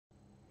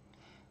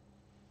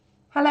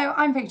Hello,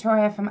 I'm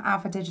Victoria from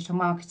Alpha Digital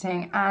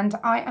Marketing, and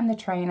I am the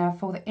trainer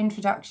for the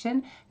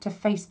introduction to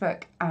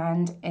Facebook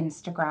and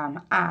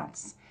Instagram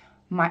ads,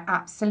 my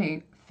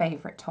absolute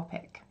favourite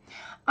topic.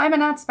 I'm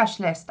an ad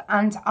specialist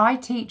and I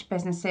teach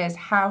businesses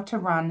how to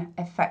run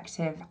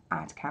effective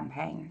ad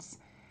campaigns.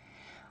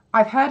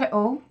 I've heard it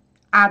all.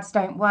 Ads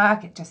don't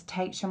work, it just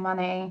takes your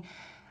money.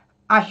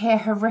 I hear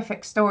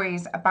horrific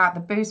stories about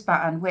the boost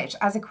button, which,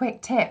 as a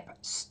quick tip,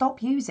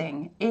 stop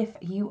using if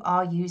you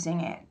are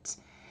using it.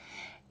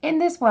 In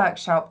this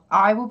workshop,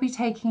 I will be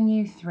taking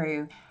you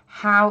through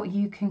how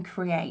you can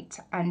create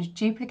and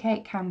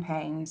duplicate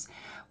campaigns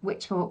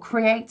which will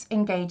create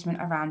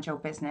engagement around your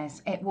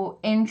business. It will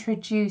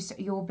introduce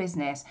your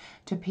business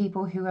to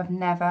people who have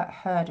never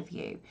heard of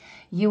you.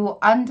 You will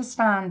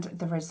understand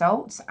the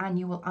results and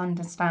you will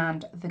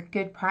understand the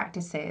good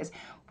practices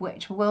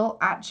which will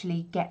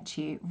actually get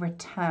you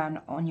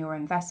return on your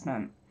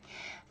investment.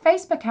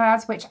 Facebook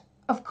ads, which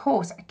of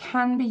course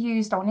can be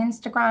used on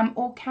Instagram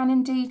or can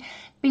indeed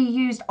be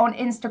used on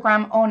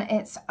Instagram on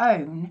its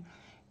own,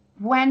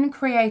 when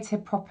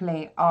created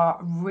properly, are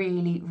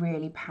really,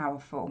 really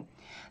powerful.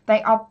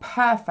 They are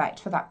perfect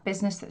for that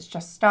business that's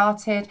just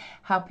started,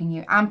 helping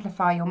you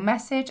amplify your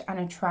message and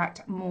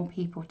attract more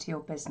people to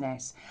your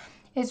business.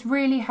 It's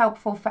really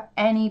helpful for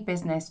any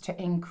business to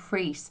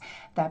increase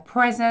their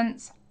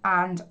presence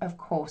and of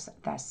course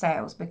their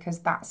sales, because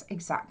that's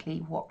exactly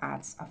what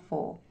ads are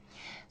for.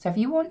 So if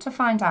you want to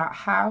find out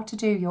how to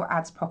do your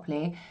ads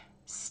properly,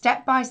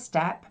 step by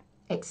step,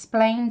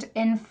 explained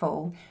in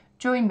full,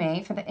 join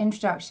me for the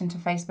Introduction to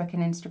Facebook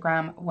and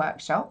Instagram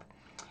workshop,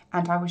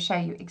 and I will show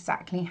you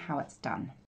exactly how it's done.